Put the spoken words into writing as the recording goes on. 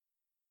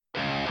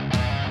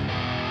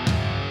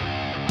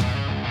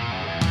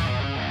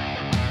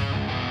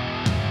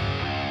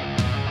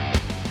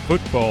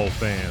football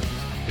fans.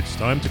 It's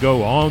time to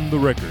go on the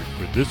record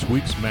for this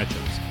week's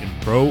matchups in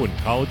pro and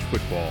college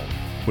football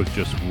with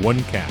just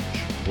one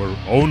catch. We're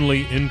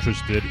only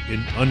interested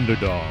in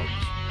underdogs.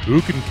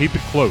 Who can keep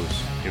it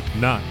close, if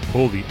not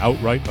pull the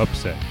outright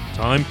upset?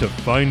 Time to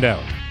find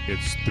out.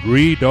 It's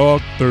Three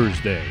Dog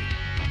Thursday.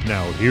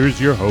 Now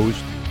here's your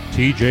host,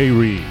 TJ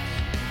Reeves.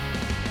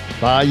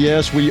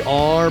 Yes, we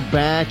are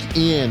back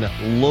in,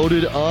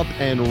 loaded up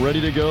and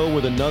ready to go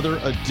with another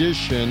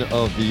edition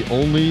of the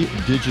only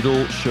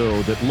digital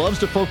show that loves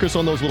to focus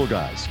on those little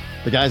guys.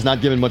 The guys not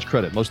given much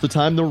credit. Most of the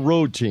time, the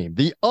road team,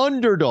 the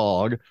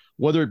underdog,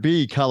 whether it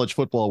be college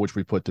football, which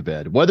we put to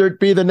bed, whether it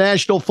be the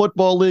National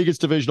Football League, its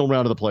divisional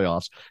round of the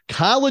playoffs,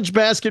 college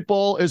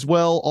basketball as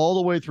well, all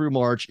the way through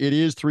March. It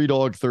is Three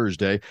Dog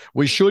Thursday.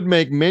 We should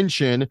make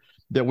mention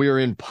that we are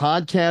in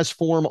podcast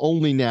form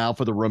only now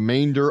for the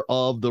remainder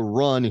of the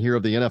run here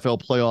of the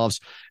NFL playoffs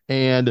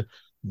and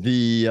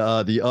the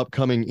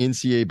upcoming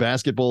NCAA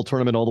basketball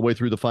tournament all the way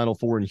through the Final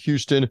Four in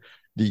Houston.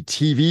 The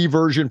TV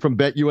version from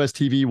BetUS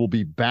TV will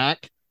be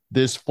back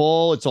this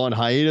fall. It's on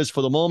hiatus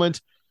for the moment.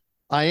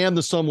 I am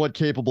the somewhat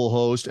capable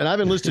host, and I've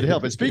enlisted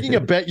help. And speaking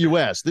of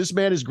BetUS, this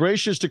man is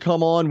gracious to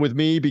come on with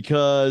me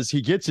because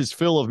he gets his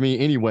fill of me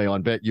anyway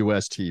on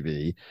BetUS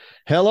TV.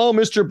 Hello,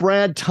 Mr.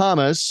 Brad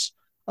Thomas.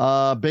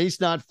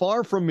 Based not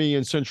far from me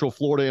in Central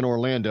Florida in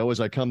Orlando as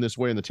I come this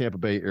way in the Tampa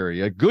Bay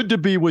area. Good to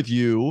be with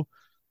you.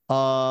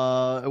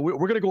 We're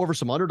going to go over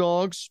some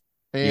underdogs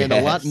and a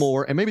lot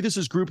more. And maybe this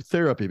is group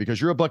therapy because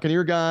you're a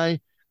Buccaneer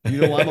guy.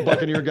 You know, I'm a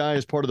Buccaneer guy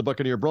as part of the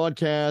Buccaneer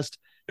broadcast.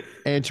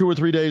 And 2 or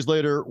 3 days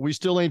later, we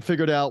still ain't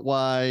figured out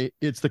why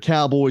it's the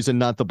Cowboys and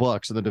not the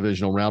Bucs in the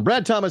divisional round.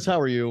 Brad Thomas, how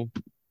are you?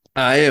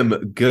 I am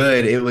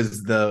good. It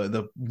was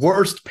the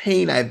worst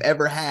pain I've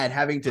ever had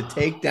having to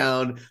take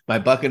down my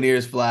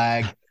Buccaneers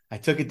flag. I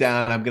took it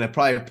down. I'm going to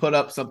probably put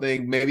up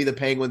something, maybe the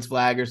Penguins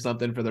flag or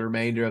something for the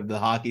remainder of the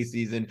hockey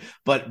season.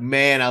 But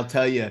man, I'll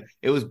tell you,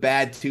 it was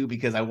bad too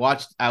because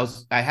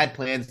I had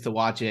plans to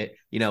watch it,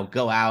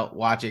 go out,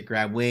 watch it,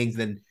 grab wings.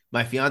 Then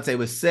my fiance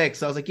was sick.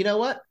 So I was like, you know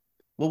what?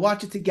 We'll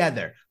watch it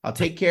together. I'll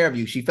take care of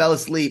you. She fell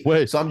asleep.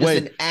 So I'm just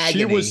in agony.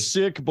 She was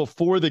sick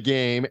before the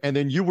game, and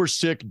then you were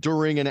sick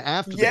during and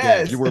after the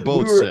game. You were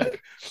both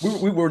sick.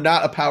 We were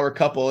not a power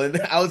couple,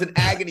 and I was in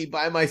agony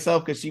by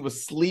myself because she was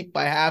asleep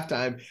by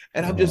halftime.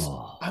 And I'm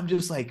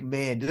just like,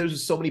 man, there's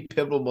just so many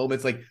pivotal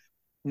moments, like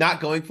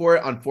not going for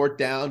it on fourth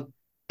down,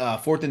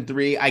 4th and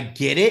 3. I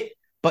get it.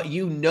 But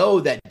you know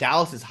that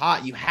Dallas is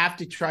hot. You have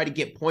to try to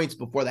get points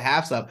before the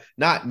half's up.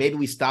 Not maybe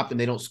we stop them,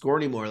 they don't score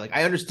anymore. Like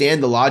I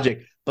understand the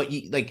logic, but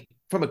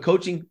from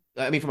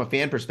a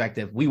fan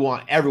perspective,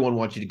 everyone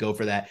wants you to go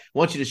for that.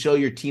 Want you to show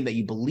your team that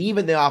you believe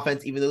in the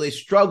offense, even though they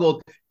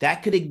struggled.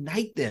 That could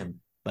ignite them.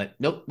 But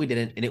nope, we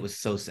didn't, and it was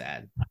so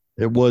sad.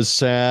 It was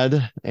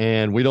sad,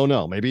 and we don't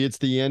know. Maybe it's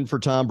the end for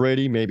Tom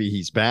Brady. Maybe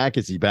he's back.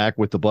 Is he back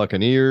with the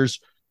Buccaneers?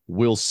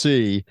 We'll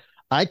see.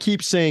 I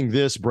keep saying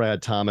this,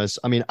 Brad Thomas.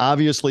 I mean,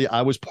 obviously,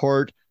 I was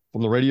part,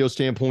 from the radio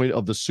standpoint,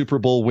 of the Super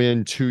Bowl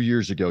win 2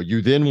 years ago.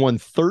 You then won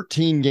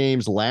 13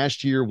 games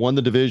last year, won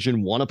the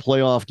division, won a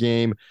playoff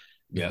game.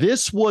 Yeah.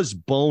 This was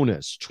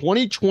bonus.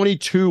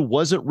 2022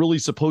 wasn't really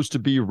supposed to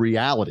be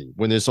reality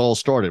when this all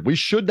started. We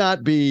should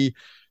not be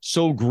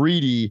so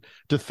greedy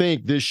to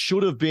think this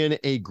should have been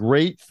a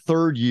great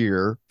third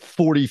year,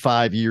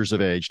 45 years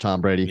of age, Tom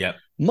Brady. Yep.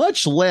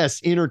 Much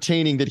less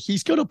entertaining that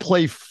he's going to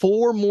play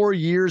 4 more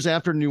years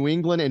after New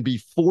England and be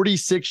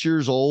 46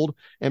 years old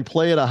and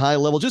play at a high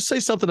level. Just say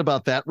something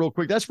about that real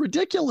quick. That's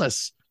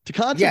ridiculous to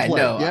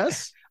contemplate.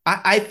 Yes.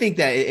 I think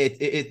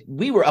that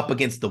we were up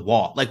against the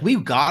wall. Like we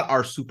got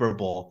our Super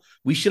Bowl.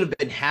 We should have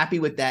been happy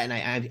with that.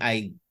 And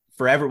I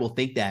forever will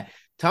think that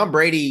Tom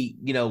Brady,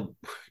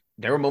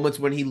 there were moments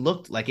when he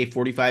looked like a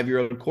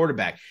 45-year-old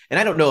quarterback. And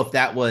I don't know if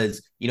that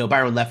was,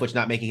 Byron Leftwich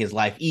not making his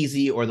life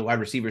easy or the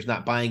wide receivers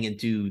not buying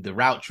into the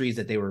route trees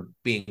that they were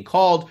being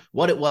called,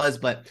 what it was.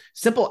 But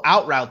simple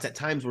out routes at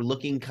times were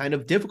looking kind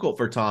of difficult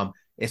for Tom,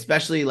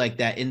 especially like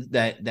that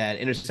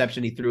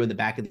interception he threw in the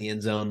back of the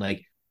end zone.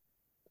 Like,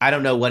 I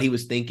don't know what he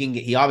was thinking.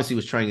 He obviously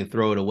was trying to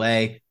throw it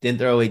away, didn't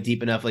throw away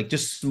deep enough. Like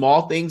just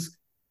small things.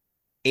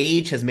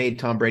 Age has made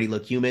Tom Brady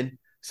look human.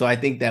 So I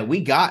think that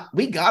we got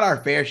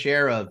our fair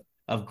share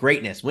of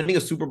greatness, winning a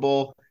Super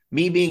Bowl,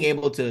 me being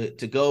able to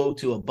go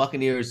to a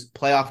Buccaneers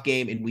playoff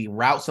game and we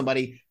route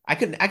somebody. I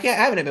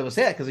haven't been able to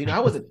say that because,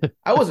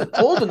 I wasn't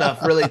old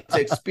enough really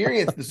to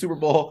experience the Super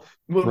Bowl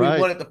when we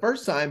won it the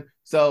first time.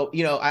 So,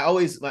 I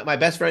always, my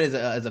best friend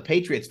is a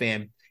Patriots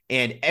fan.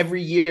 And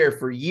every year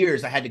for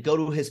years, I had to go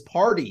to his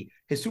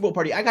Super Bowl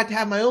party. I got to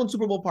have my own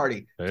Super Bowl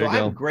party. So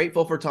I'm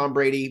grateful for Tom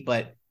Brady,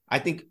 but I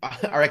think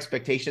our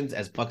expectations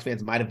as Bucs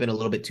fans might have been a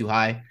little bit too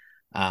high.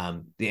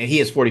 He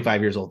is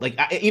 45 years old. Like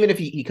even if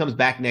he comes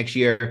back next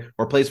year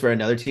or plays for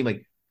another team,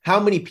 like how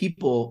many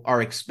people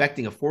are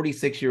expecting a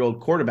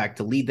 46-year-old quarterback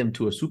to lead them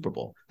to a Super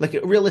Bowl? Like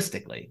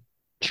realistically.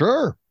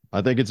 Sure.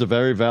 I think it's a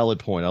very valid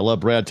point. I love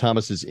Brad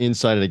Thomas's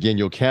insight. And again,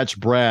 you'll catch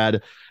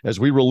Brad as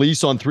we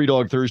release on Three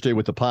Dog Thursday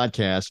with the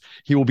podcast.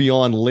 He will be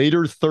on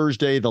later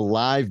Thursday, the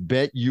live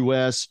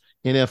BetUS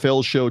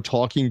NFL show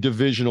talking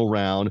divisional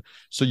round.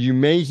 So you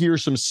may hear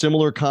some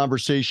similar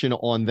conversation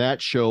on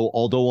that show,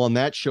 although on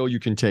that show you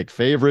can take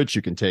favorites,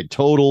 you can take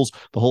totals,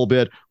 the whole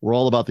bit. We're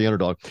all about the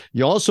underdog.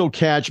 You also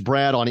catch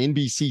Brad on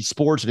NBC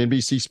Sports and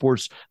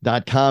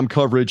NBCSports.com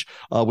coverage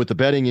with the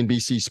betting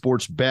NBC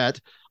Sports Bet.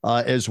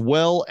 As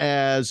well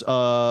as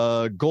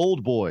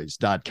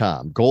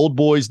goldboys.com.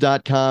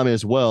 Goldboys.com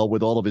as well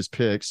with all of his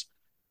picks.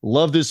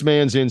 Love this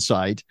man's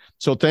insight.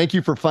 So thank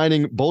you for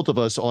finding both of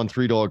us on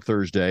Three Dog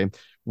Thursday.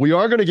 We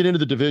are going to get into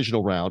the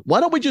divisional round. Why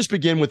don't we just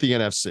begin with the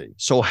NFC?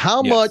 So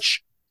how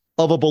much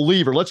of a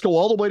believer, let's go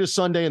all the way to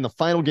Sunday in the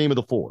final game of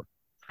the four.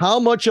 How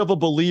much of a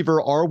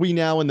believer are we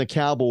now in the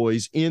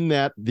Cowboys in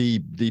that the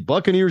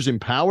Buccaneers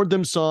empowered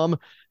them some?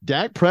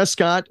 Dak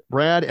Prescott,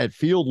 Brad, at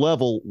field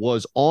level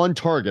was on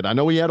target. I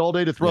know he had all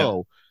day to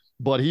throw,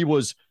 but he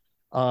was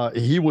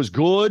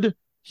good.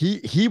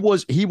 He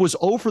was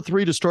 0 for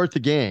 3 to start the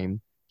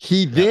game.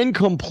 He then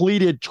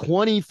completed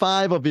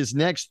 25 of his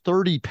next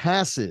 30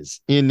 passes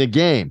in the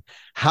game.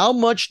 How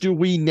much do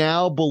we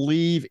now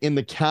believe in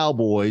the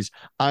Cowboys?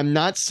 I'm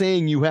not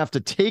saying you have to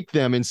take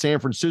them in San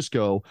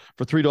Francisco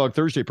for Three Dog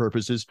Thursday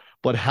purposes,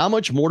 but how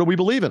much more do we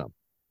believe in them?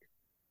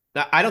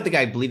 I don't think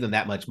I believe them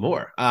that much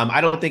more.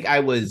 I don't think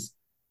I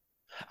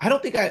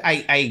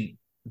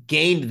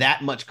gained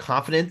that much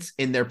confidence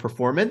in their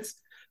performance.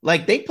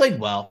 Like, they played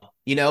well.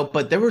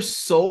 But there were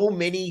so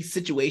many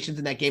situations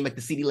in that game, like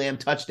the CeeDee Lamb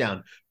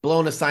touchdown,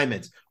 blown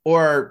assignments,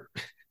 or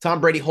Tom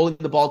Brady holding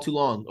the ball too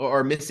long,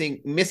 or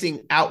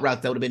missing out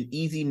routes that would have been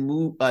easy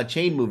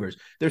chain movers.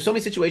 There's so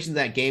many situations in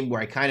that game where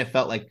I kind of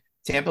felt like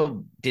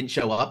Tampa didn't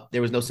show up.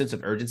 There was no sense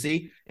of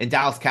urgency, and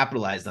Dallas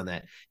capitalized on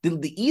that.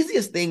 The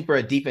easiest thing for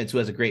a defense who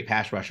has a great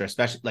pass rusher,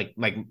 especially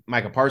like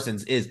Micah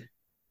Parsons, is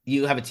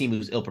you have a team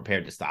who's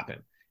ill-prepared to stop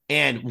him.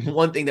 And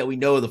one thing that we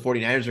know the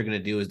 49ers are going to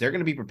do is they're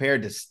going to be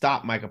prepared to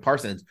stop Micah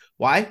Parsons.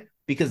 Why?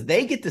 Because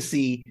they get to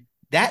see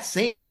that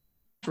same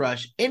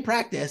rush in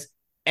practice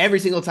every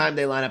single time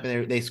they line up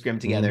and they scrim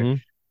together. Mm-hmm.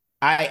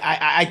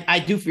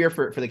 I do fear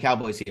for the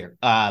Cowboys here.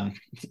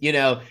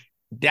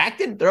 Dak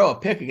didn't throw a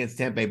pick against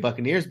Tampa Bay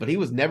Buccaneers, but he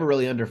was never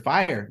really under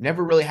fire,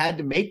 never really had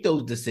to make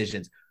those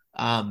decisions.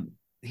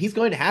 He's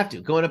going to have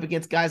to, going up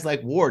against guys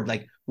like Ward.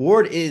 Like,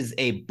 Ward is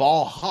a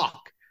ball hawk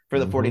for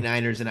the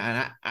 49ers. And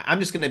I'm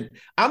going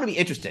to be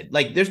interested.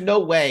 Like, there's no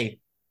way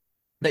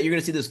that you're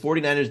going to see this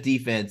 49ers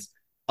defense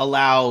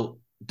allow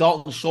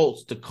Dalton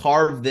Schultz to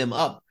carve them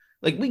up.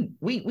 Like,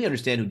 we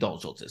understand who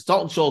Dalton Schultz is.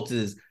 Dalton Schultz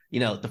is,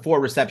 the 4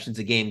 receptions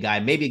a game guy,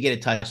 maybe get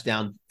a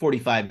touchdown,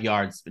 45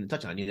 yards and a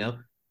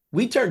touchdown,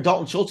 We turned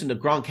Dalton Schultz into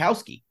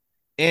Gronkowski.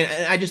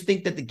 And I just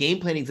think that the game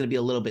planning is going to be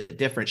a little bit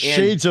different.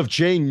 Shades of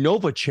Jay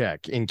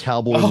Novacek in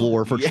Cowboy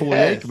lore for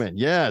Troy Aikman.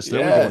 Yes,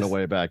 there we go on the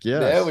way back.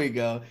 Yes. There we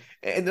go.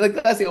 And like,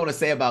 the last thing I want to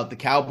say about the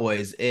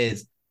Cowboys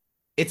is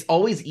it's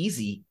always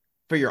easy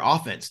for your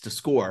offense to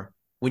score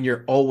when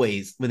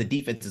the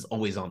defense is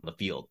always on the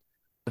field.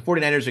 The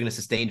 49ers are going to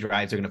sustain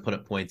drives. They're going to put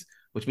up points,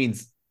 which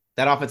means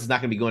that offense is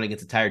not going to be going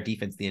against the entire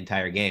defense the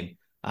entire game.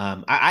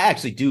 I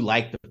actually do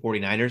like the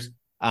 49ers.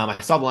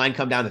 I saw the line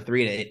come down to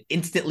 3 and it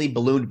instantly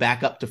ballooned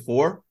back up to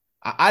 4.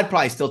 I'd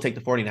probably still take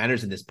the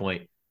 49ers at this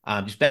point.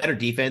 Just better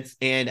defense.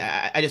 And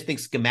I just think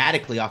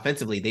schematically,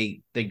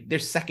 offensively, they're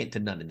second to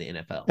none in the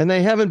NFL. And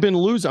they haven't been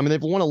losing. I mean,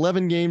 they've won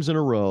 11 games in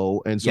a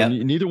row. And so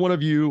neither one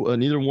of you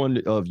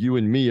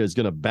and me is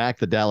going to back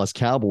the Dallas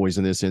Cowboys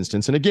in this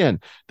instance. And again,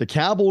 the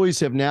Cowboys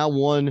have now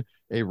won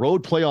a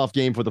road playoff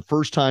game for the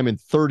first time in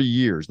 30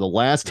 years. The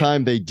last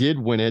time they did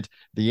win it,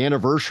 the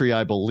anniversary,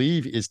 I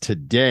believe, is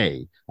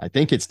today. I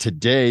think it's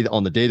today,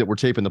 on the day that we're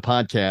taping the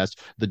podcast.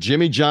 The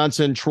Jimmy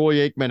Johnson, Troy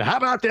Aikman, how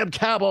about them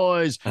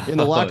Cowboys in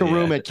the locker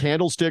room at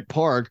Candlestick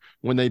Park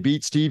when they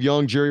beat Steve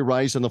Young, Jerry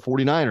Rice, and the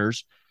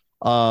 49ers.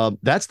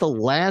 That's the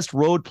last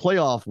road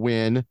playoff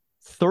win,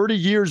 30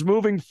 years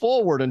moving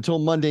forward until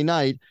Monday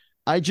night.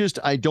 I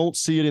don't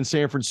see it in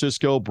San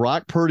Francisco.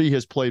 Brock Purdy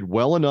has played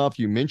well enough.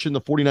 You mentioned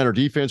the 49er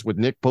defense with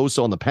Nick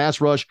Bosa on the pass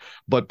rush,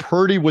 but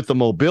Purdy with the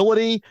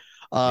mobility,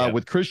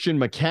 with Christian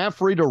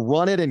McCaffrey to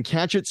run it and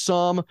catch it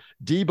some,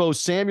 Deebo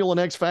Samuel an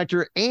X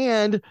factor,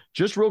 and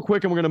just real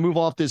quick, and we're going to move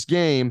off this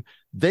game,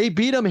 they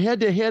beat him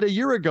head-to-head a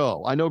year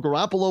ago. I know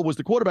Garoppolo was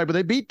the quarterback, but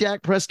they beat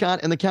Dak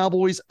Prescott and the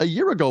Cowboys a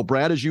year ago,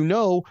 Brad, as you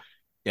know,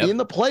 in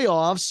the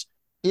playoffs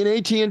in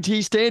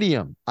AT&T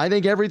Stadium. I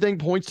think everything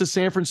points to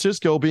San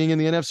Francisco being in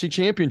the NFC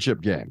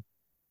Championship game.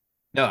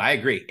 No, I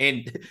agree.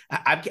 And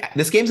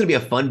this game's going to be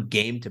a fun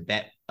game to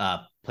bet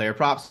player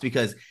props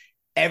because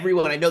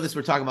everyone, I know this,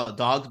 we're talking about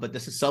dogs, but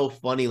this is so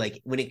funny.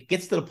 Like, when it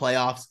gets to the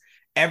playoffs,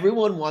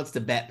 everyone wants to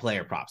bet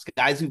player props.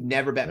 Guys who've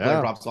never bet player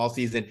props all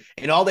season,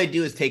 and all they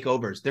do is take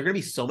overs. There are going to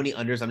be so many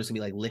unders. I'm just going to be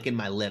like licking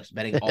my lips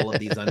betting all of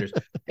these unders.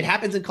 It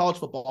happens in college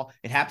football.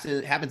 It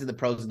happens in the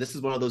pros. And this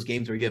is one of those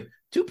games where you have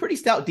two pretty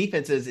stout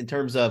defenses in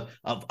terms of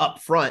up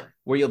front,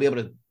 where you'll be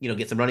able to,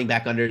 get some running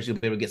back unders. You'll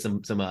be able to get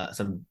some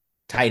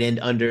tight end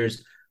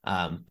unders.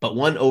 But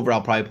one over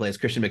I'll probably play is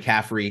Christian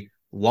McCaffrey,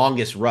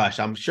 longest rush.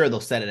 I'm sure they'll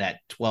set it at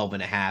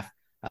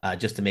 12.5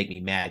 just to make me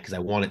mad because I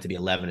want it to be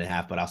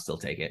 11.5, but I'll still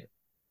take it.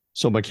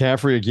 So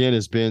McCaffrey again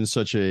has been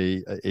such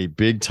a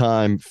big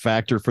time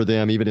factor for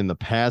them, even in the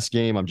past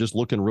game. I'm just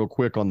looking real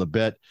quick on the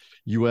Bet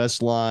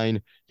US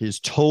line. His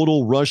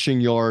total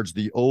rushing yards,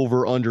 the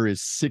over under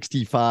is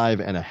 65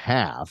 and a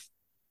half.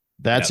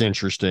 That's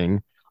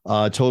interesting.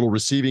 Total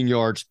receiving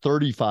yards,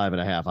 35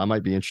 and a half. I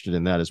might be interested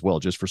in that as well,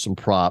 just for some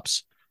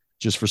props,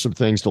 just for some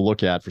things to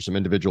look at for some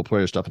individual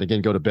player stuff. And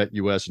again, go to Bet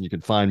US and you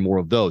can find more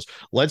of those.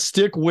 Let's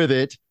stick with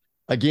it.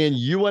 Again,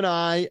 you and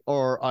I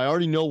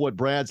already know what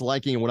Brad's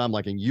liking and what I'm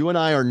liking. You and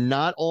I are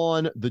not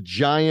on the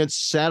Giants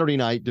Saturday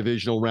night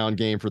divisional round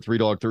game for Three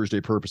Dog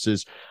Thursday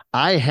purposes.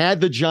 I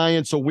had the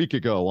Giants a week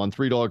ago on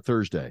Three Dog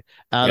Thursday.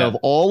 Out of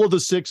all of the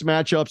 6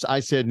 matchups, I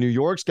said New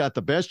York's got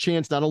the best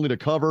chance not only to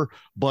cover,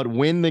 but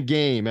win the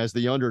game as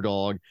the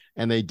underdog,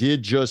 and they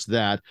did just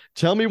that.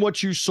 Tell me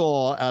what you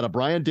saw out of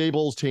Brian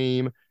Daboll's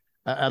team,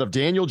 out of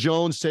Daniel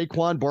Jones,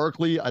 Saquon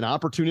Barkley, an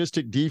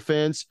opportunistic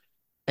defense.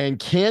 And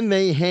can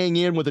they hang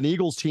in with an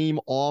Eagles team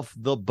off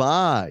the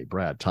bye,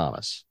 Brad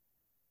Thomas?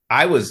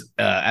 I was,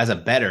 as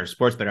a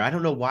sports bettor, I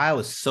don't know why I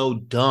was so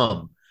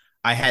dumb.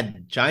 I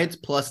had Giants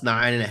plus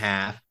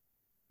 9.5.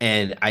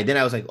 And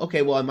I was like,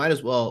 okay, well, I might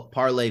as well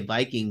parlay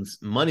Vikings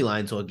money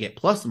line so I'll get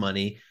plus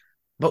money.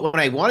 But when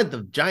I wanted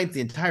the Giants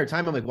the entire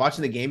time, I'm like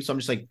watching the game. So I'm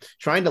just like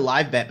trying to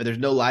live bet, but there's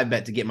no live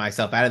bet to get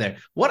myself out of there.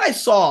 What I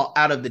saw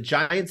out of the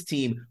Giants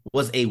team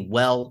was a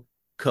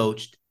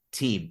well-coached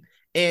team.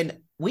 And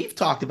we've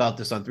talked about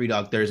this on Three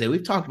Dog Thursday.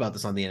 We've talked about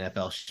this on the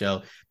NFL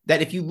show,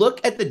 that if you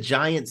look at the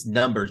Giants'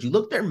 numbers, you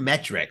look at their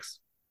metrics,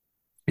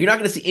 you're not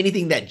going to see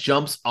anything that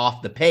jumps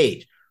off the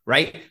page,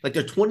 right? Like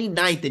they're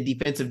 29th in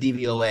defensive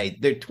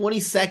DVOA. They're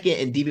 22nd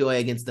in DVOA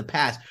against the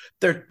pass.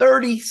 They're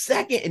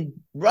 32nd in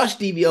rush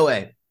DVOA.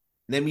 And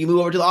then we move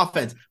over to the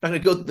offense. I'm not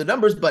going to go through the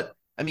numbers, but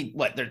I mean,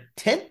 they're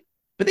 10th?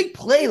 But they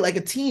play like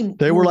a team.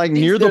 They were like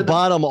near the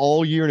bottom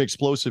all year in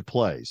explosive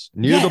plays,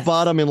 near the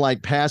bottom in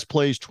like pass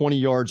plays, 20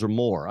 yards or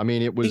more. I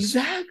mean, it was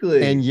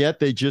exactly, and yet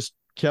they just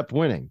kept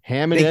winning.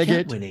 Ham and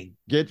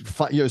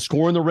Eggett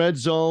score in the red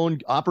zone,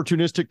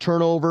 opportunistic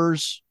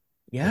turnovers.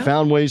 Yeah,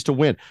 found ways to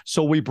win.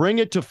 So we bring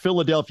it to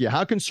Philadelphia.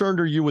 How concerned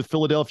are you with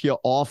Philadelphia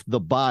off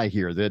the bye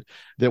here? That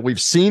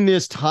we've seen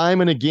this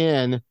time and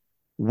again,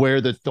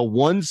 where the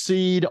 1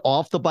 seed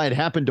off the bye, it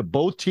happened to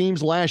both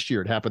teams last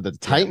year. It happened to the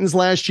Titans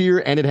last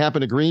year, and it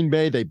happened to Green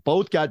Bay. They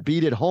both got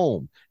beat at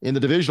home in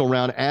the divisional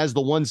round as the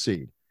 1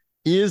 seed.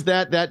 Is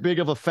that big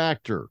of a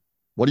factor?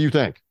 What do you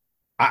think?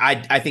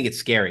 I think it's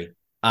scary.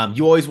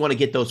 You always want to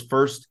get those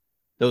first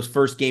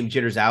game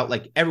jitters out.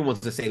 Like everyone's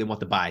to say they want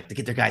the bye to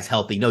get their guys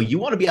healthy. No, you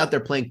want to be out there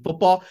playing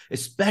football,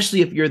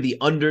 especially if you're the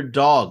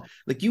underdog.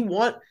 Like you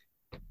want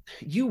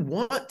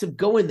to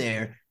go in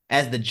there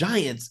as the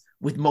Giants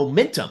with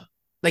momentum.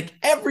 Like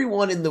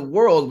everyone in the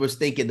world was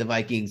thinking the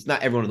Vikings,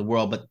 not everyone in the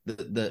world, but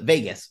the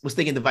Vegas was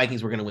thinking the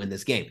Vikings were going to win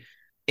this game.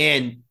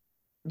 And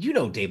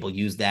Daboll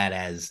used that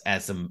as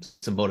some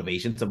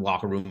motivation, some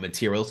locker room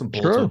material, some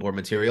bulletin board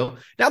material.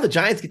 Now the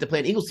Giants get to play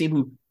an Eagles team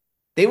who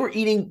they were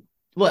eating,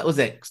 what was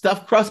it?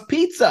 Stuffed crust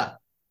pizza.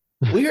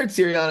 We heard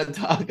Sirianni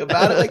talk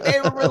about it. Like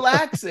they were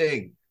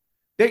relaxing.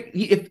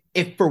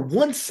 If for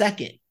 1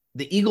 second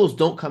the Eagles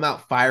don't come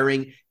out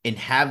firing and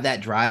have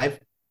that drive,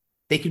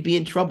 they could be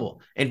in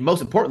trouble. And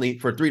most importantly,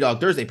 for Three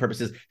Dog Thursday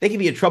purposes, they could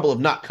be in trouble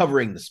of not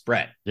covering the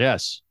spread.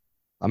 Yes.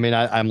 I mean,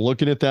 I'm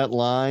looking at that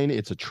line.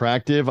 It's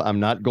attractive. I'm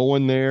not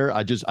going there.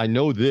 I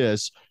know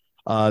this.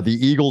 The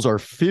Eagles are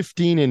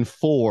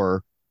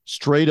 15-4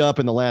 straight up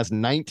in the last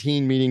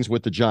 19 meetings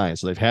with the Giants.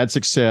 So they've had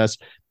success.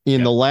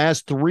 In the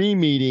last 3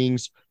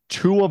 meetings,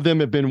 2 of them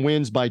have been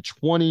wins by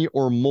 20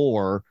 or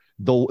more.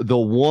 The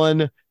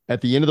one at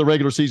the end of the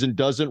regular season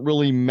doesn't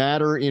really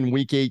matter in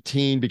week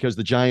 18 because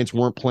the Giants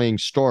weren't playing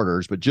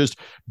starters, but just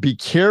be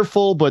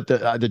careful. But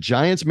the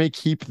Giants may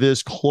keep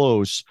this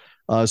close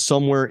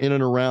somewhere in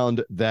and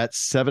around that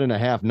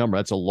 7.5 number.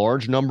 That's a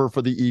large number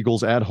for the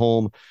Eagles at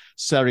home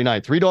Saturday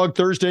night. Three Dog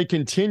Thursday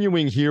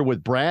continuing here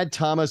with Brad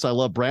Thomas. I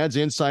love Brad's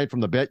insight from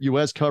the Bet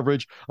US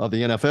coverage of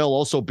the NFL.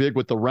 Also big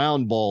with the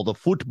round ball, the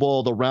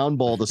football, the round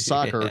ball, the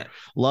soccer.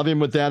 Love him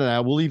with that. And I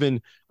will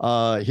even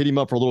hit him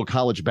up for a little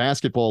college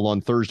basketball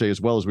on Thursday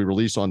as well as we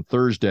release on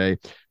Thursday.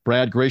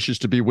 Brad, gracious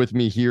to be with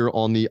me here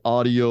on the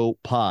audio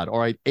pod. All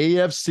right,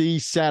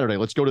 AFC Saturday.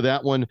 Let's go to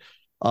that one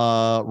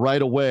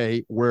right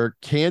away, where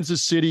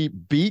Kansas City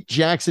beat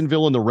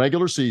Jacksonville in the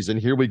regular season.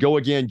 Here we go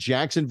again.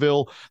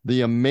 Jacksonville,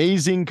 the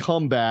amazing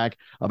comeback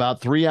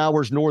about 3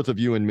 hours north of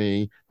you and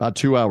me, about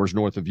 2 hours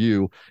north of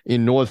you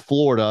in North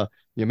Florida.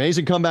 The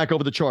amazing comeback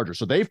over the Chargers.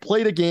 So they've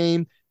played a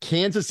game.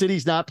 Kansas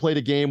City's not played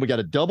a game. We got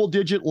a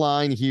double-digit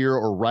line here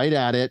or right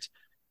at it.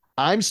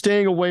 I'm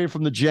staying away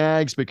from the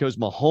Jags because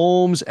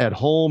Mahomes at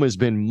home has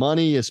been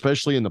money,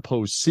 especially in the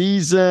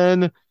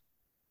postseason.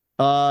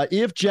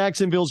 If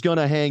Jacksonville's going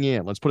to hang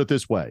in, let's put it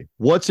this way.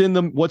 What's in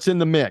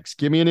the mix?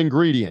 Give me an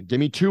ingredient. Give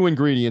me 2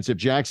 ingredients if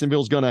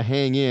Jacksonville's going to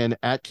hang in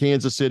at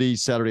Kansas City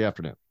Saturday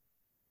afternoon.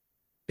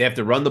 They have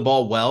to run the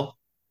ball well,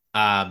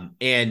 and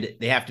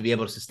they have to be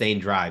able to sustain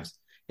drives.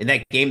 In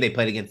that game they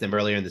played against them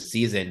earlier in the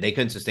season, they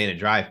couldn't sustain a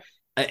drive.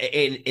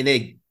 And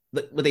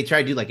what they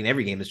try to do, like in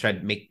every game, is try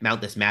to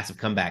mount this massive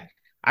comeback.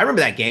 I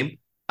remember that game.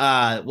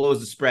 What was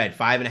the spread?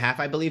 5.5,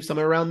 I believe,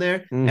 somewhere around there.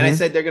 Mm-hmm. And I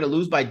said they're going to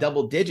lose by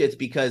double digits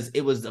because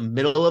it was a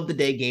middle of the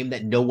day game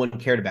that no one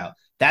cared about.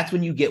 That's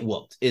when you get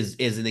whooped, is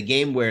in a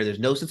game where there's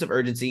no sense of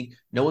urgency.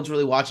 No one's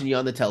really watching you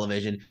on the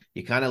television.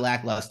 You kind of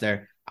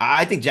lackluster.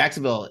 I think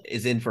Jacksonville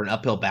is in for an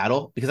uphill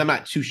battle because I'm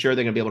not too sure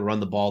they're going to be able to run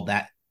the ball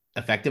that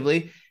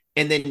effectively.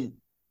 And then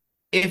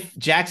if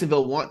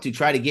Jacksonville want to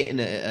try to get in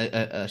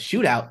a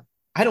shootout,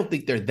 I don't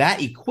think they're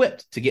that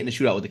equipped to get in a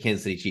shootout with the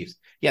Kansas City Chiefs.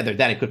 Yeah, they're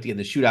that equipped to get in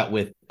the shootout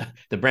with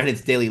the Brandon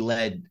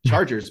Staley-led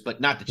Chargers, but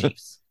not the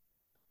Chiefs.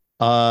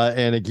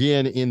 And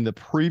again, in the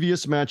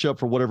previous matchup,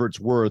 for whatever it's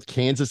worth,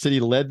 Kansas City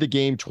led the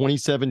game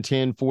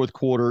 27-10 fourth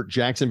quarter.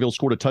 Jacksonville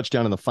scored a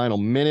touchdown in the final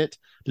minute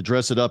to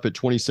dress it up at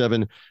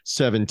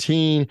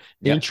 27-17. Yep.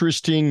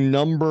 Interesting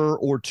number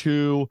or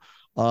two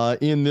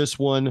in this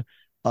one.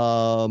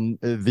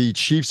 The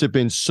Chiefs have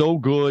been so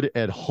good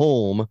at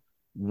home,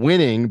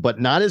 winning, but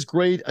not as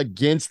great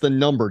against the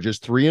number.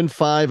 Just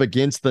 3-5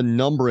 against the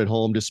number at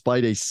home,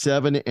 despite a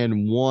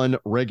 7-1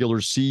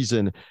 regular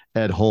season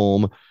at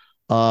home.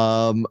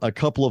 A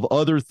couple of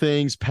other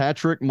things.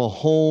 Patrick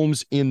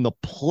Mahomes in the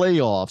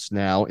playoffs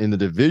now in the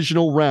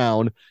divisional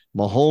round.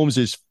 Mahomes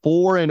is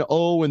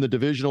 4-0 in the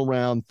divisional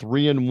round,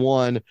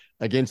 3-1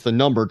 against the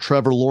number.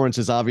 Trevor Lawrence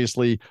has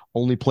obviously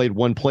only played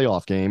one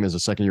playoff game as a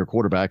second-year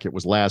quarterback. It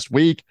was last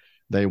week.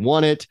 They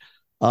won it.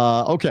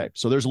 Okay,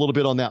 so there's a little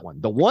bit on that one.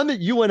 The one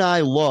that you and I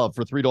love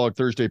for Three Dog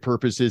Thursday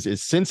purposes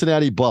is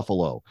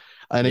Cincinnati-Buffalo.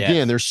 And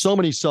again, there's so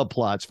many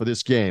subplots for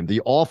this game.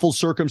 The awful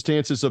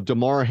circumstances of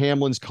Damar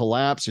Hamlin's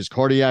collapse, his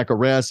cardiac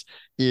arrest,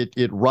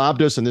 it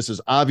robbed us, and this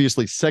is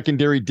obviously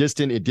secondary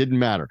distant. It didn't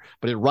matter.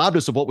 But it robbed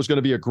us of what was going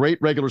to be a great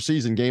regular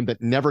season game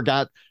that never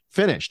got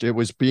finished. It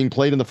was being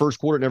played in the first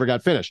quarter. It never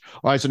got finished.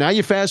 All right, so now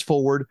you fast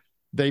forward.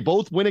 They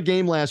both win a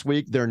game last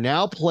week. They're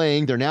now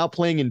playing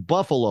in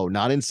Buffalo,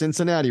 not in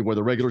Cincinnati, where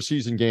the regular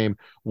season game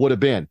would have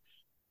been.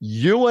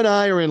 You and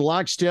I are in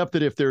lockstep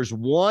that if there's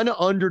one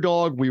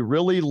underdog we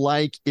really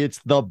like,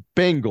 it's the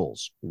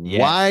Bengals.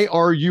 Yes. Why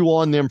are you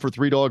on them for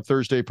Three Dog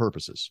Thursday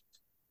purposes?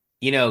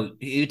 You know,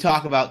 you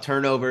talk about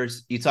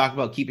turnovers. You talk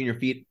about keeping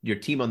your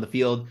team on the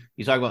field.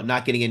 You talk about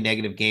not getting in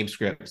negative game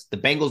scripts. The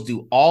Bengals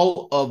do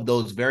all of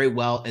those very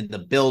well, and the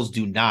Bills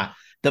do not.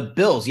 The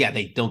Bills,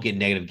 they don't get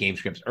negative game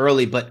scripts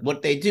early, but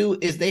what they do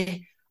is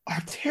they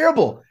are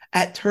terrible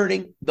at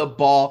turning the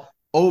ball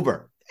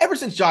over. Ever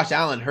since Josh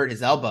Allen hurt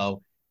his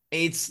elbow,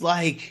 it's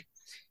like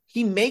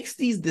he makes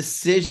these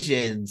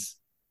decisions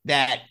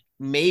that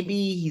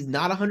maybe he's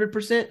not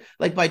 100%,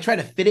 like by trying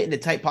to fit it into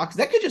tight pockets.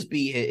 That could just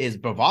be his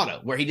bravado,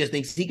 where he just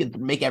thinks he can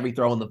make every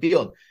throw on the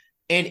field.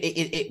 And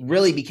it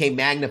really became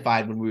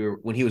magnified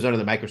when he was under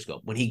the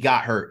microscope, when he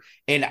got hurt.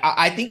 And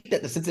I think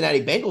that the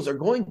Cincinnati Bengals are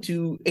going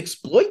to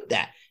exploit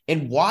that.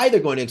 And why they're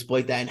going to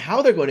exploit that and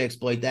how they're going to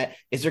exploit that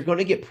is they're going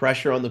to get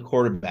pressure on the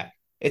quarterback.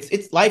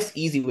 It's life's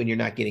easy when you're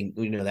not getting,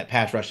 that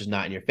pass rush is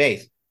not in your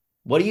face.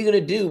 What are you going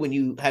to do when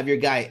you have your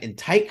guy in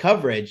tight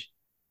coverage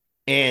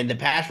and the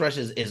pass rush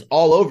is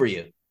all over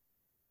you?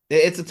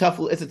 It's a tough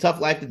life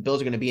that the Bills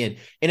are going to be in.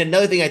 And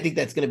another thing I think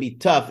that's going to be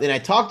tough, and I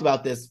talked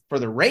about this for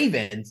the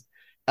Ravens,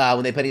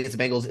 when they played against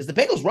the Bengals, is the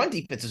Bengals' run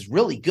defense is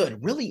really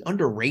good, really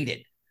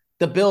underrated.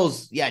 The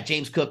Bills,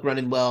 James Cook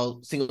running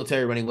well,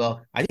 Singletary running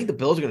well. I think the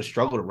Bills are going to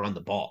struggle to run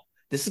the ball.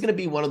 This is going to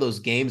be one of those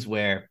games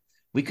where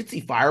we could see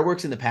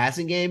fireworks in the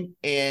passing game.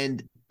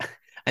 And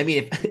I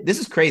mean, this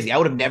is crazy. I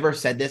would have never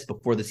said this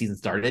before the season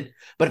started.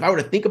 But if I were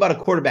to think about a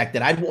quarterback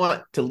that I'd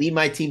want to lead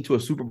my team to a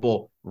Super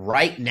Bowl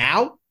right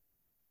now,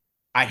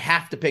 I'd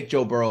have to pick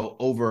Joe Burrow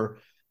over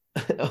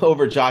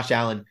Josh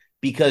Allen,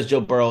 because Joe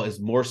Burrow is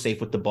more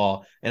safe with the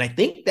ball. And I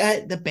think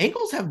that the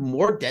Bengals have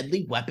more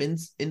deadly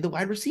weapons in the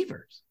wide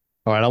receivers.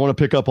 All right, I want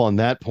to pick up on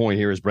that point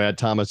here as Brad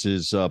Thomas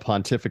is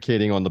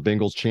pontificating on the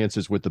Bengals'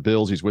 chances with the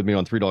Bills. He's with me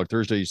on Three Dog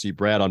Thursday. You see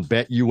Brad on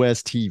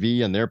BetUS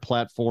TV and their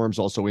platforms,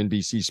 also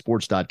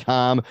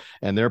NBCSports.com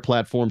and their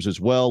platforms as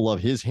well. Love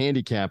his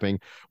handicapping.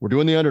 We're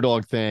doing the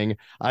underdog thing.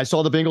 I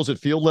saw the Bengals at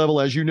field level,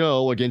 as you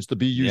know, against the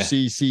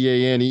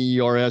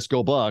BUCCANEERS.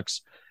 Go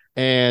Bucks.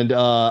 And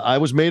I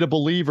was made a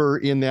believer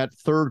in that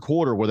third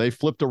quarter where they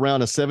flipped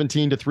around a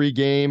 17-3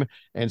 game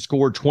and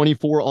scored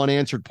 24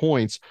 unanswered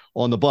points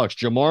on the Bucks.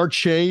 Jamar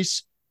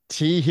Chase,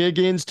 T.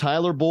 Higgins,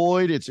 Tyler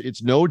Boyd,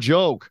 it's no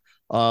joke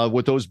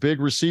with those big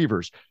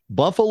receivers.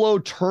 Buffalo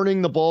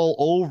turning the ball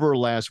over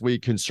last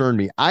week concerned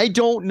me. I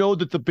don't know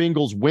that the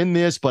Bengals win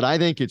this, but I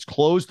think it's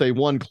close. They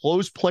won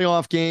close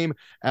playoff game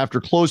after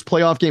close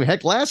playoff game.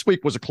 Heck, last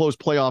week was a close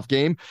playoff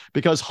game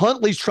because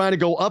Huntley's trying to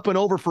go up and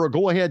over for a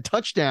go-ahead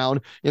touchdown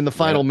in the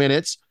final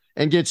minutes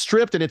and get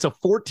stripped, and it's a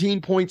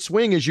 14-point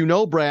swing, as you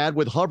know, Brad,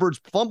 with Hubbard's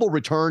fumble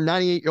return,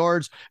 98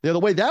 yards the other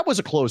way. That was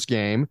a close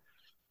game.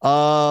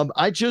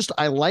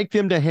 I like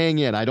them to hang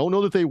in. I don't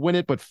know that they win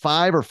it, but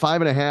 5 or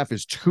 5.5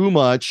 is too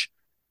much.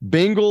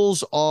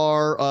 Bengals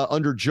are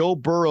under Joe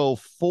Burrow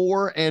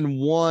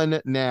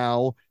 4-1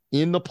 now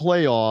in the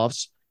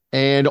playoffs.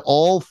 And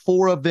all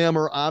four of them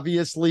are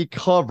obviously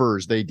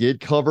covers. They did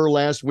cover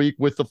last week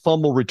with the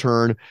fumble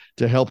return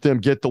to help them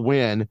get the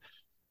win.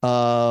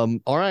 All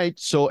right.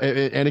 So,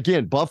 and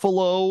again,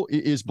 Buffalo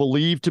is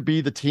believed to be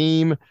the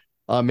team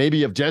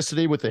maybe of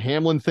destiny with the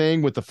Hamlin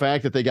thing, with the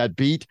fact that they got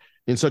beat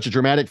in such a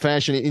dramatic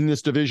fashion in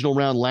this divisional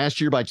round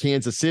last year by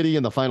Kansas City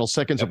in the final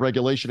seconds of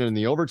regulation and in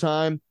the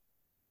overtime.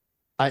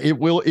 It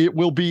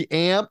will be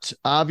amped,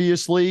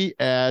 obviously,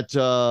 at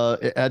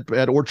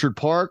Orchard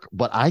Park,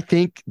 but I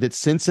think that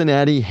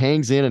Cincinnati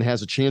hangs in and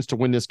has a chance to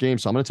win this game.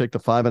 So I'm going to take the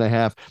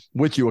 5.5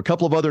 with you. A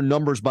couple of other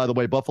numbers, by the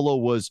way. Buffalo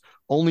was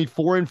only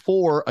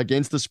 4-4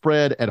 against the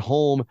spread at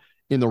home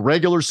in the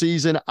regular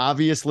season.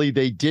 Obviously,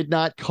 they did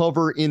not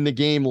cover in the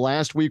game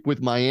last week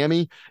with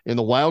Miami in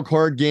the wild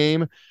card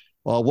game.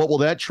 What will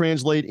that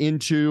translate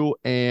into?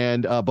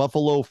 And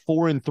Buffalo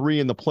 4-3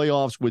 in the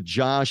playoffs with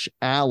Josh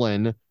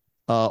Allen.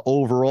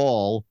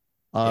 Overall,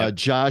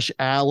 Josh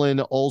Allen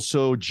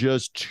also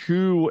just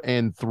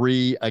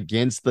 2-3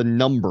 against the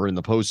number in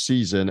the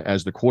postseason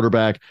as the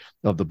quarterback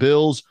of the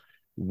Bills.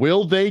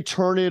 Will they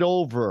turn it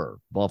over,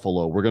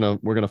 Buffalo? We're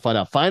gonna find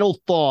out.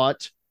 Final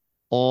thought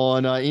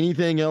on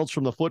anything else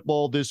from the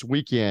football this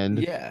weekend?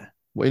 Yeah.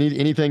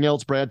 Anything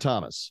else, Brad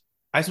Thomas?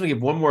 I just want to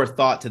give one more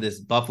thought to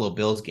this Buffalo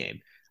Bills game.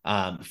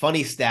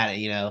 Funny stat,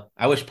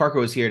 I wish Parker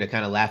was here to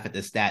kind of laugh at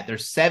this stat.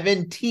 There's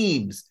 7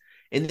 teams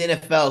in the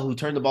NFL who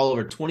turned the ball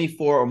over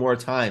 24 or more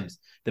times.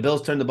 The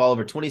Bills turned the ball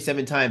over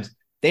 27 times.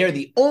 They are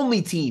the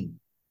only team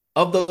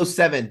of those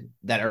 7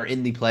 that are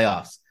in the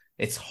playoffs.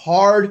 It's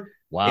hard.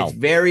 Wow. It's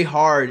very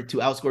hard to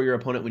outscore your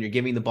opponent when you're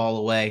giving the ball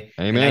away.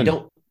 Amen.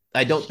 And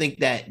I don't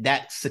think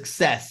that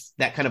success,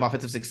 that kind of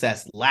offensive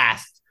success,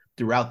 lasts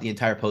throughout the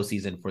entire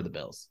postseason for the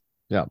Bills.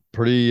 Yeah,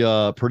 pretty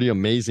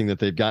amazing that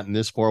they've gotten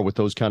this far with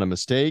those kind of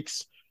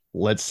mistakes.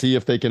 Let's see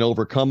if they can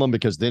overcome them,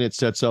 because then it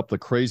sets up the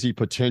crazy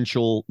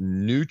potential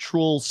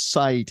neutral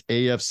site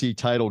AFC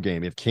title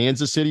game. If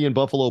Kansas City and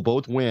Buffalo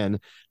both win,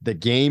 the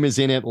game is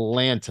in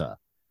Atlanta.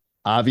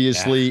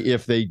 Obviously,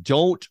 if they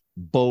don't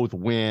both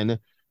win,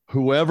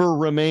 whoever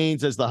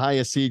remains as the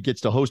highest seed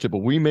gets to host it. But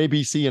we may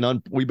be seeing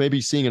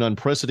an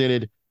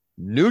unprecedented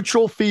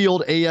neutral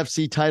field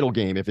AFC title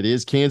game if it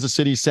is Kansas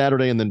City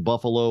Saturday and then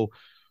Buffalo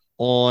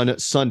on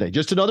Sunday.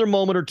 Just another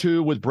moment or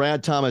two with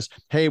Brad Thomas.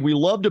 Hey, we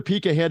love to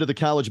peek ahead to the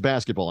college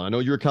basketball. And I know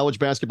you're a college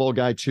basketball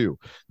guy too.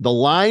 The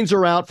lines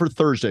are out for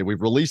Thursday.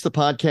 We've released the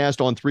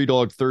podcast on Three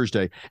Dog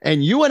Thursday.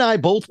 And you and I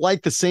both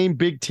like the same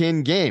Big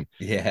Ten game.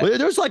 Yeah.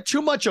 There's like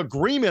too much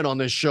agreement on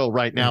this show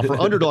right now for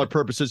underdog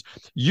purposes.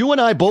 You and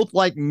I both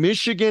like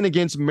Michigan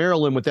against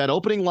Maryland, with that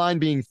opening line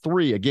being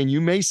 3. Again, you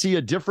may see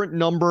a different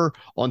number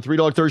on Three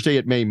Dog Thursday.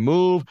 It may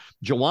move.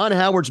 Juwan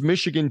Howard's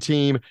Michigan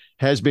team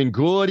has been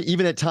good,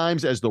 even at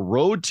times as the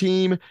road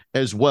team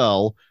as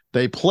well.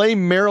 They play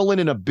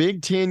Maryland in a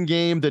Big Ten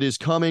game that is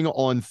coming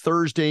on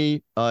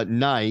Thursday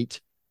night.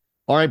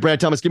 All right, Brad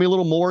Thomas, give me a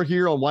little more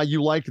here on why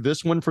you liked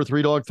this one for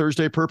Three Dog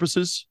Thursday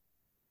purposes.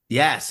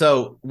 Yeah,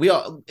 so we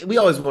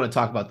always want to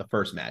talk about the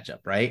first matchup,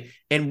 right?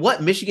 And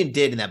what Michigan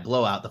did in that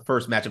blowout, the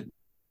first matchup,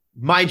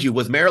 mind you,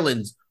 was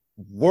Maryland's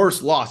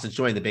worst loss since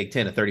joining the Big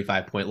Ten, a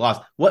 35-point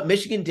loss. What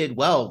Michigan did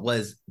well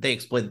was they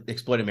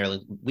exploited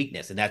Maryland's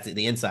weakness, and that's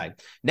the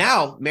inside.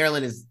 Now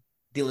Maryland is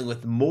dealing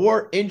with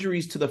more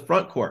injuries to the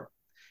front court.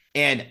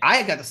 And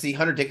I got to see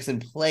Hunter Dickinson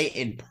play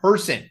in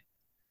person.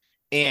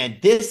 And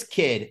this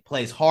kid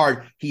plays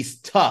hard. He's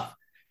tough.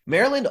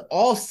 Maryland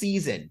all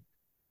season,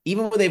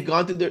 even when they've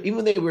gone through even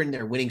when they were in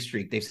their winning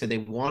streak, they've said they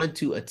wanted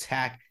to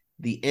attack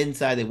the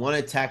inside. They want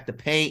to attack the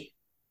paint.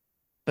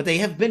 But they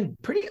have been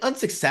pretty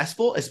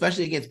unsuccessful,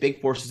 especially against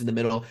big forces in the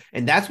middle.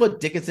 And that's what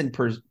Dickinson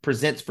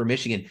presents for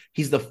Michigan.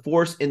 He's the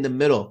force in the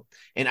middle.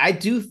 And I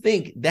do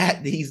think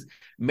that these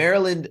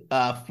Maryland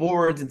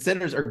forwards and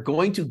centers are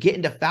going to get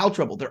into foul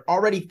trouble. They're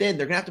already thin.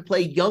 They're going to have to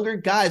play younger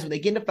guys when they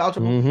get into foul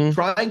trouble,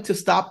 trying to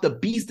stop the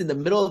beast in the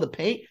middle of the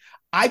paint.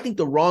 I think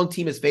the wrong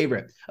team is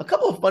favorite. A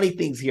couple of funny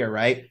things here,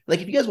 right? Like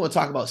if you guys want to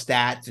talk about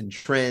stats and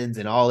trends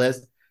and all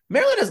this,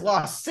 Maryland has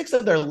lost 6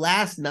 of their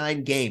last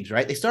 9 games,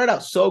 right? They started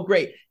out so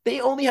great. They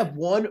only have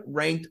 1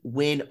 ranked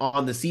win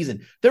on the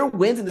season. Their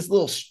wins in this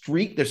little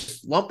streak, their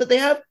slump that they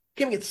have,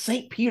 came against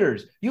St.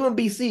 Peter's,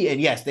 UMBC.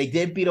 And yes, they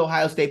did beat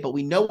Ohio State, but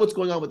we know what's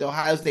going on with the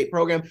Ohio State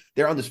program.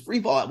 They're on this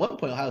free fall. At one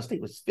point, Ohio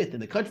State was 5th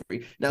in the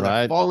country. Now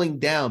they're falling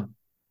down.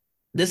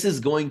 This is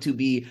going to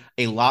be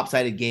a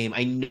lopsided game.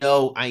 I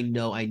know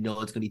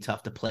it's going to be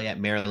tough to play at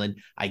Maryland.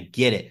 I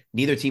get it.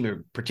 Neither team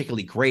are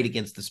particularly great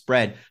against the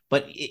spread,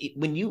 but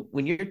when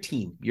your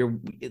team,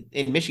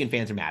 and Michigan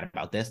fans are mad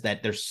about this,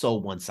 that they're so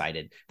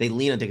one-sided. They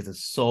lean on Dickinson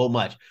so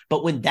much.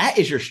 But when that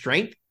is your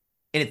strength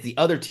and it's the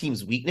other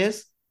team's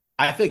weakness,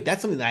 I feel like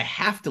that's something that I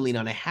have to lean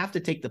on. I have to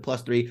take the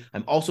 +3.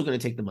 I'm also going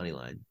to take the money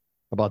line.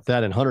 How about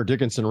that? And Hunter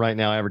Dickinson right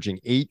now averaging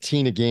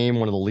 18 a game,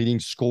 one of the leading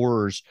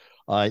scorers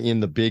in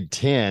the Big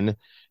Ten.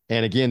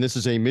 And again, this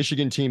is a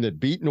Michigan team that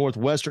beat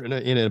Northwestern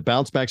in a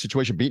bounce-back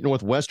situation, beat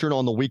Northwestern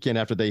on the weekend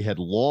after they had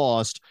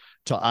lost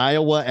to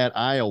Iowa at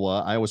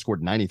Iowa. Iowa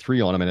scored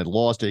 93 on them and had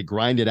lost a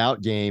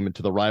grinded-out game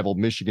to the rival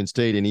Michigan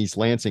State in East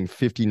Lansing,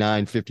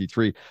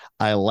 59-53.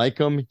 I like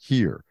them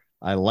here.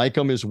 I like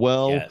them as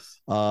well.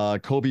 Yes.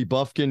 Kobe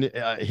Buffkin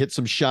hit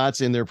some shots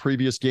in their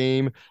previous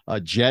game.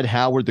 Jed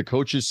Howard, the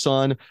coach's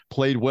son,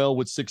 played well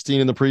with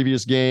 16 in the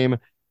previous game.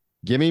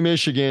 Give me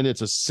Michigan.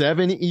 It's a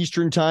 7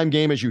 Eastern time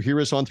game as you hear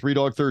us on Three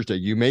Dog Thursday.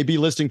 You may be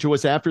listening to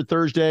us after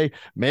Thursday.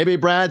 Maybe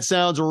Brad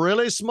sounds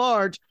really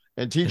smart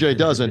and TJ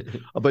doesn't,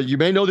 but you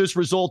may know this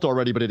result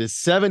already, but it is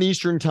 7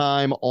 Eastern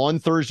time on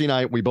Thursday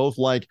night. We both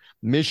like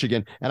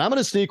Michigan. And I'm going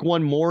to sneak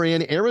one more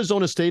in.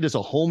 Arizona State is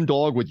a home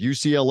dog with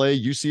UCLA.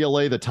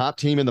 UCLA, the top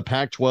team in the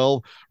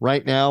Pac-12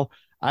 right now.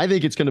 I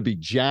think it's going to be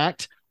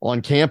jacked on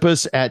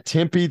campus at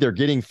Tempe. They're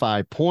getting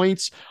 5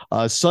 points.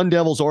 Sun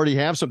Devils already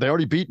have some. They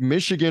already beat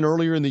Michigan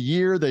earlier in the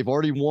year. They've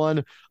already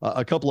won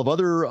a couple of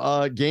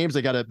other games.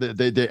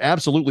 They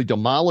absolutely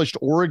demolished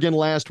Oregon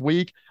last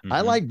week. Mm-hmm.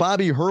 I like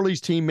Bobby Hurley's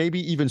team, maybe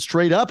even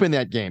straight up in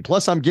that game.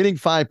 Plus, I'm getting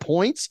 5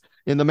 points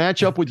in the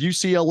matchup with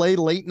UCLA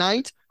late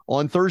night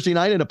on Thursday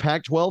night in a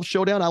Pac-12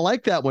 showdown. I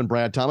like that one,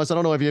 Brad Thomas. I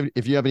don't know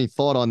if you have any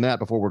thought on that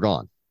before we're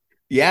gone.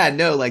 Yeah,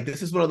 no, like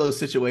this is one of those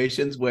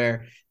situations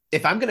where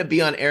if I'm going to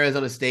be on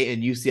Arizona State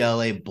and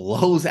UCLA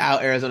blows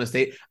out Arizona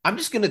State, I'm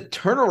just going to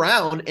turn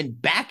around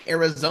and back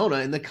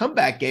Arizona in the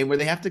comeback game where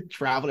they have to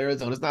travel to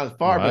Arizona. It's not as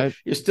far, right, but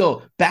you're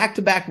still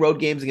back-to-back road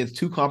games against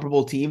two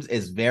comparable teams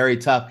is very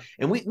tough.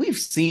 And we've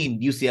seen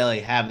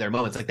UCLA have their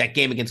moments, like that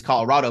game against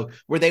Colorado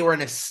where they were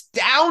an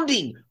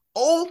astounding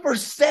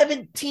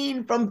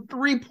 0-for-17 from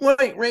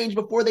three-point range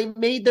before they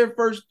made their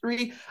first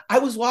three. I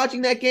was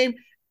watching that game.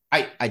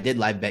 I did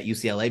live bet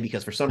UCLA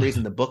because for some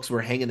reason the books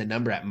were hanging the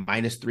number at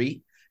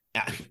 -3.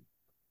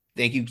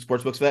 Thank you,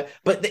 sportsbooks, for that.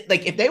 But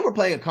if they were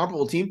playing a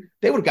comparable team,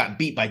 they would have got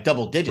beat by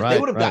double digits. They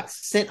would have got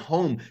sent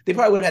home. They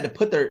probably would have had to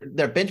put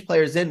their bench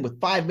players in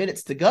with 5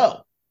 minutes to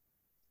go.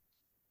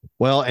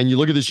 Well, and you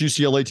look at this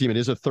UCLA team, it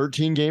is a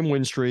 13-game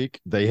win streak.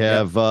 They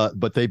have,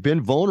 but they've been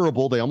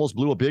vulnerable. They almost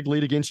blew a big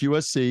lead against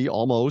USC.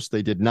 Almost.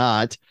 They did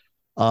not.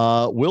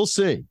 We'll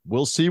see.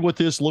 We'll see what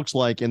this looks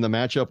like in the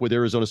matchup with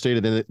Arizona State,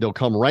 and then they'll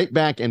come right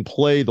back and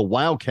play the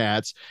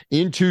Wildcats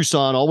in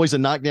Tucson. Always a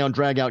knockdown,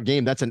 drag-out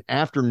game. That's an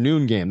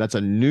afternoon game. That's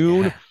a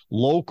noon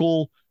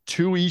local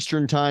 2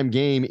 Eastern time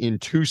game in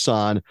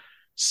Tucson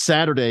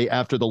Saturday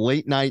after the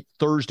late night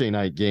Thursday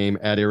night game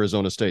at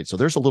Arizona State. So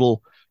there's a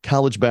little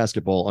college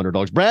basketball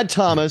underdogs. Brad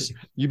Thomas,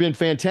 you've been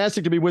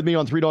fantastic to be with me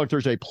on Three Dog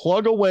Thursday.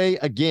 Plug away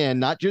again,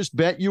 not just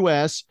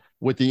BetUS,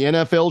 with the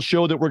NFL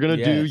show that we're going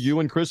to do. You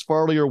and Chris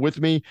Farley are with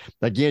me.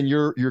 Again,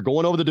 you're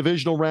going over the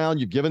divisional round.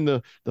 You've given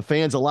the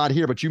fans a lot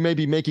here, but you may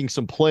be making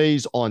some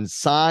plays on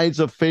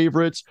sides of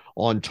favorites,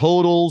 on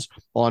totals,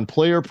 on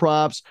player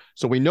props.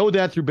 So we know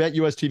that through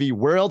BetUS TV.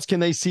 Where else can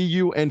they see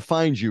you and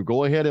find you?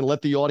 Go ahead and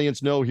let the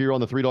audience know here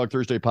on the Three Dog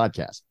Thursday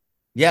podcast.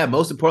 Yeah,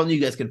 most importantly,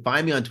 you guys can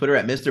find me on Twitter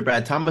at Mr.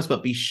 Brad Thomas,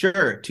 but be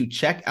sure to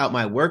check out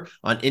my work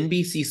on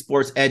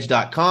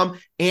NBCSportsEdge.com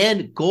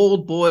and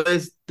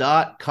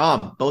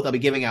GoldBoys.com. Both I'll be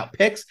giving out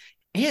picks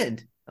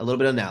and a little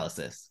bit of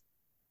analysis.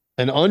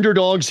 And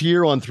underdogs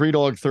here on Three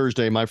Dog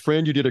Thursday. My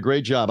friend, you did a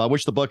great job. I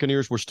wish the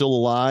Buccaneers were still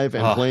alive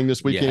and playing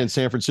this weekend in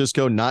San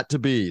Francisco. Not to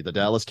be. The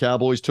Dallas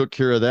Cowboys took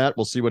care of that.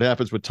 We'll see what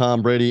happens with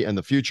Tom Brady in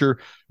the future.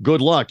 Good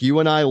luck. You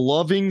and I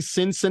loving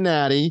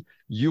Cincinnati.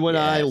 You and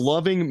I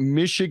loving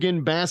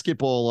Michigan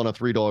basketball on a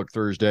Three Dog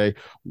Thursday.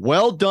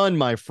 Well done,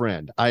 my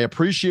friend. I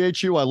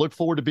appreciate you. I look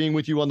forward to being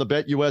with you on the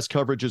BetUS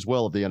coverage as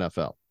well of the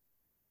NFL.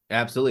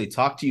 Absolutely.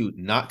 Talk to you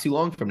not too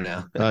long from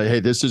now. Hey,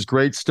 this is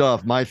great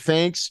stuff. My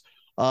thanks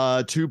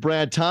to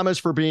Brad Thomas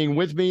for being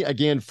with me.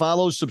 Again,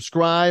 follow,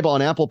 subscribe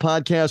on Apple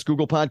Podcasts,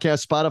 Google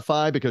Podcasts,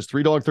 Spotify, because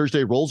Three Dog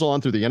Thursday rolls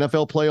on through the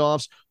NFL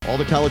playoffs, all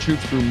the college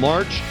hoops through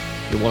March.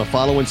 You want to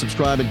follow and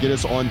subscribe and get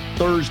us on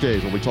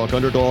Thursdays when we talk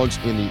underdogs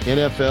in the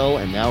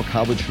NFL and now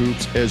college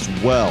hoops as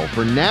well.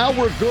 For now,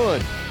 we're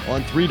good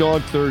on Three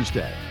Dog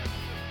Thursday.